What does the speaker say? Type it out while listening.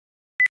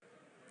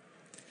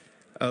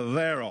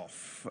They're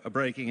off,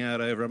 breaking out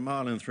over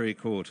 1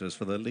 3/4 miles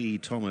for the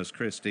lead Thomas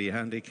Christy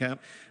Handicap.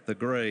 The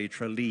grey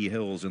Tralee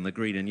Hills in the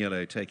green and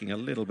yellow taking a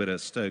little bit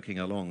of stoking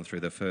along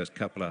through the first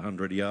couple of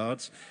 100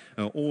 yards.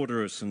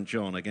 Order of St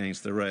John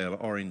against the rail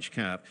Orange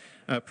Cap.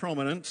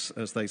 Prominent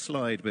as they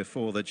slide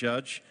before the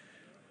judge,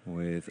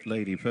 with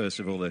Lady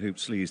Percival, the hoop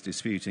sleeves,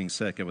 disputing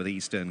second, with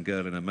East End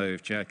Girl in a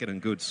mauve jacket,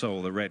 and Good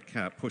Soul, the red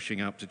cap,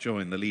 pushing up to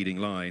join the leading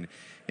line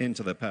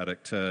into the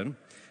paddock turn.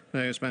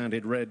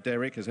 Nose-banded Red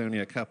Derrick is only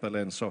a couple of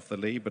lengths off the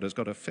lead, but has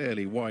got a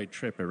fairly wide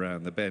trip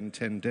around the bend.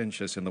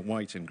 Tendentious in the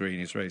white and green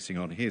is racing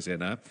on his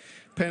inner.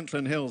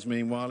 Pentland Hills,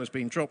 meanwhile, has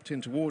been dropped in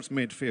towards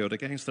midfield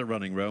against the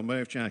running rail.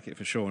 Mauve jacket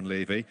for Sean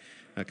Levey,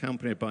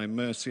 accompanied by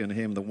Mercy and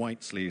him, the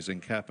white sleeves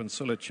and cap, and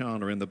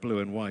Sulachana in the blue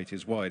and white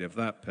is wide of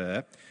that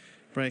pair.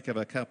 Break of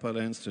a couple of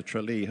lengths to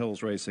Tralee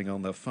Hills racing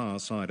on the far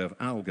side of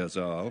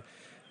Algazal.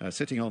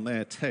 Sitting on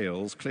their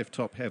tails,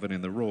 Clifftop Heaven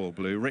in the royal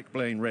blue. Rick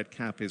Blaine, red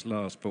cap, is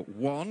last but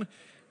one.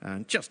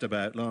 And just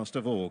about last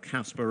of all,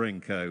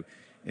 Kasparenko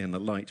in the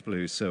light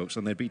blue silks.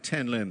 And there'd be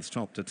 10 lengths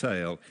top to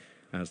tail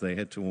as they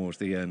head towards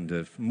the end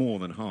of more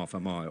than half a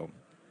mile.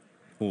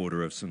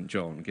 Order of St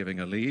John giving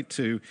a lead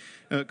to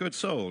Good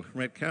Soul.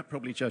 Red cap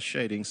probably just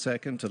shading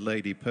second to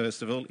Lady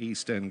Percival.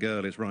 East End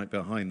Girl is right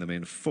behind them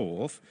in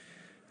fourth.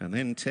 And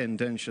then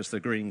Tendentious, the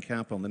green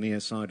cap, on the near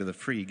side of the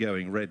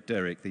free-going Red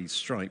Derrick, these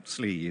striped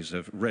sleeves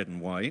of red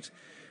and white.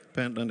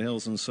 Pentland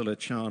Hills and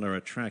Sulachana are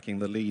tracking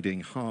the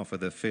leading half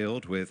of the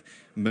field, with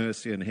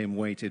Mercy and him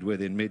weighted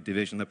within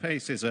mid-division. The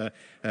pace is a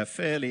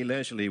fairly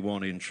leisurely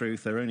one, in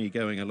truth. They're only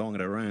going along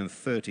at around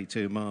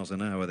 32 miles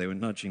an hour. They were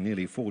nudging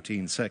nearly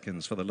 14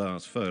 seconds for the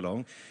last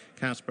furlong.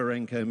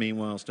 Kasparenko,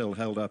 meanwhile, still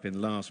held up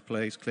in last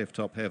place.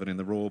 Clifftop Heaven in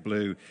the raw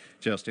blue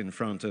just in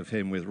front of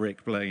him, with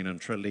Rick Blaine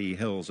and Tralee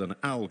Hills and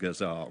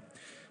Algazal.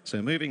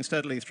 So moving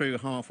steadily through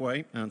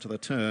halfway and to the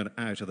turn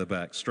out of the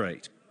back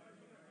straight.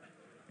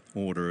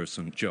 Order of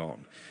St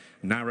John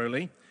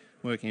narrowly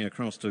working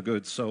across to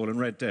Good Soul, and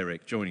Red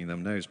Derrick joining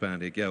them,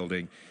 nose-banded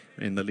gelding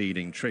in the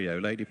leading trio.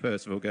 Lady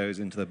Percival goes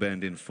into the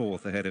bend in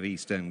fourth ahead of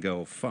East End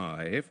Girl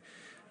 5.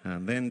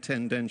 And then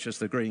Tendentious,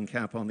 the green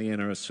cap, on the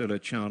inner, as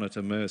Sulachana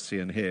to Mercy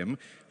and him.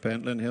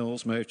 Pentland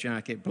Hills, mauve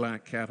jacket,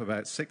 black cap,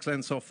 about 6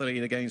 lengths off the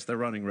lead against the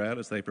running rail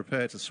as they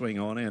prepare to swing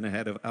on in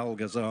ahead of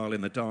Algazal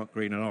in the dark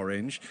green and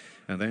orange.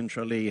 And then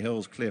Tralee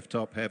Hills,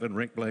 Clifftop Heaven,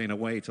 Rick Blaine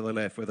away to the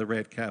left with a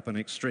red cap and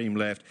extreme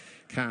left.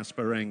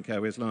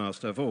 Kasparenko is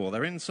last of all.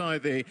 They're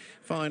inside the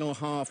final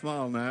half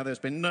mile now. There's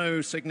been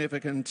no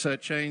significant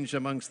change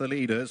amongst the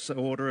leaders.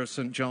 Order of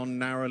St John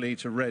narrowly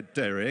to Red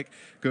Derrick.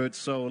 Good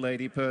Soul,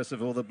 Lady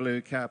Percival, the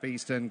blue cap,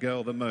 East End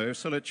Girl, the mauve.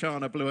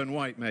 Sulachana, blue and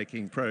white,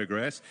 making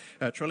progress.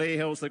 Tralee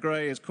Hills, the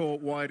grey, is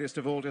caught widest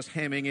of all, just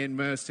hemming in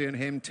Mercy and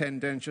him.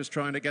 Tendentious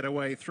trying to get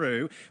away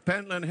through.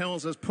 Pentland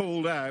Hills has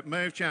pulled out.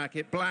 Mauve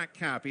jacket, black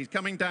cap. He's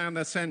coming down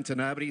the centre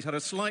now, but he's had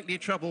a slightly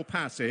troubled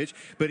passage,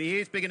 but he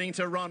is beginning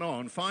to run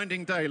on,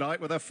 finding daylight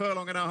with a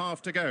furlong and a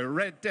half to go.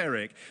 Red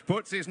Derrick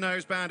puts his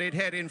nose-banded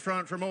head in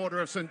front from Order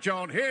of St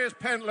John. Here's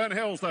Pentland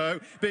Hills, though,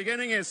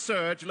 beginning his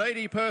surge.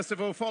 Lady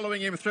Percival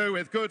following him through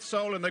with Good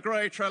Soul and the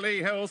grey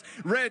Tralee Hills.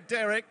 Red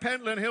Derrick,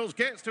 Pentland Hills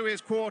gets to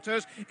his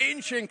quarters,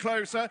 inching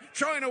closer,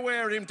 trying to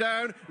wear him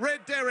down.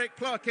 Red Derrick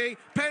plucky.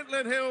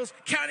 Pentland Hills,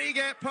 can he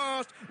get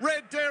past?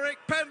 Red Derrick,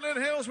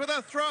 Pentland Hills with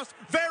a thrust,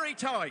 very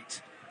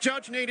tight.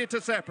 Judge needed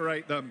to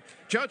separate them.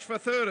 Judge for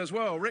third as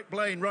well, Rick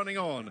Blaine running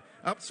on.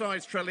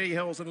 Upsides Tralee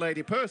Hills and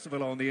Lady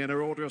Percival on the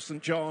inner. Order of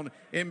St John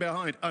in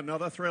behind.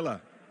 Another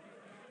thriller.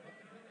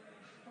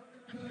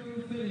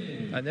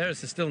 And there's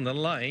still in the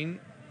line.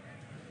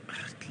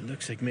 It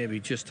looks like maybe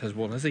just has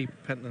one, has he?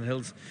 Pentland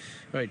Hills,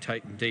 very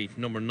tight indeed.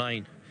 Number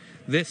 9.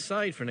 This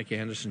side for Nicky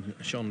Henderson.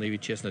 Sean Levey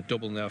chasing a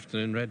double in the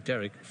afternoon. Red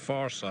Derrick,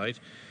 far side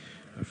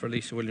for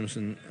Lisa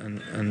Williamson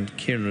and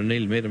Kieran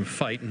O'Neill made him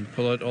fight and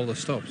pull out all the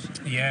stops.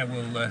 Yeah,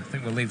 I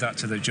think we'll leave that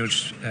to the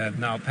judge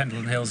now.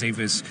 Pentland Hills, he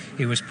was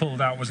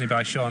pulled out, wasn't he,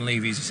 by Sean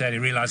Levey? He said he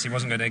realised he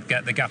wasn't going to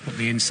get the gap up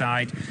the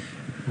inside.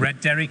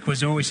 Red Derrick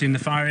was always in the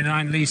firing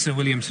line. Lisa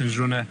Williamson's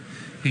runner,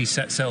 he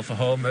set sail for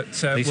home. But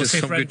Lisa's we'll see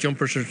some good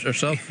jumpers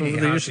herself over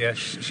the years. Yeah,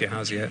 she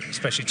has, yeah,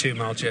 especially 2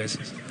 mile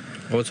chases.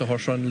 What's a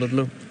horse run,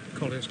 Ludlow?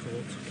 Collier's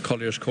Court.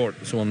 Collier's Court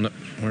is the one that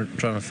we're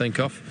trying to think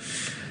of.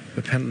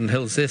 But Pentland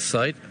Hills this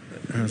side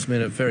has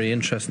made it very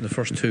interesting. The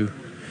first two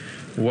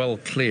well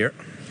clear.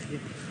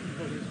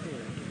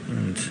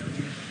 And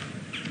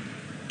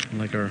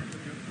like our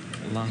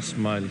last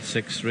mile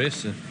 6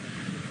 race, the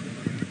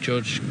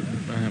judge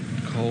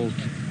called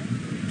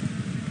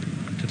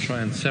to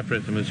try and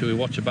separate them. So we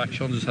watch it back.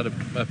 Sean just had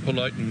a pull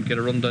out and get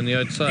a run down the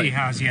outside. He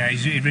has, yeah.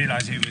 He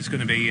realised it was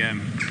going to be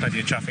plenty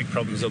of traffic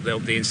problems up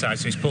the inside,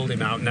 so he's pulled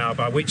him out now.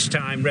 By which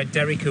time, Red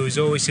Derrick, who was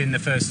always in the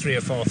first 3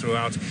 or 4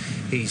 throughout,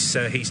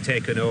 he's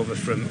taken over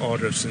from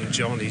Order of St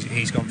John.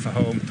 He's gone for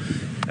home.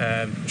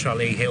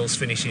 Tralee Hills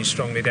finishing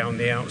strongly down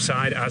the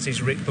outside, as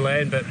is Rick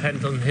Blaine, but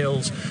Pentland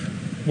Hills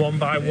one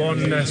by one.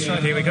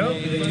 Here we go.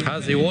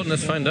 Has he won?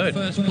 Let's find out.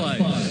 First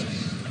place.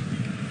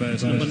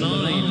 First number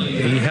 9.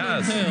 He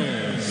has.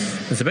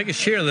 Hills. It's the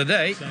biggest share of the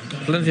day.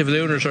 Plenty of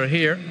the owners are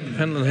here.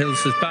 Pentland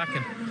Hills is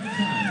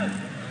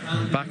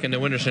backing the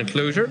winner's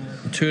enclosure.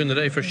 2 in the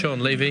day for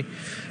Sean Levey.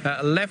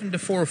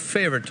 11-4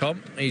 favourite,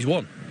 Tom. He's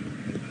won.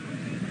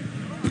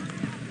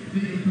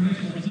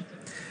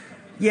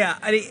 Yeah,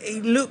 and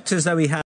it looked as though he had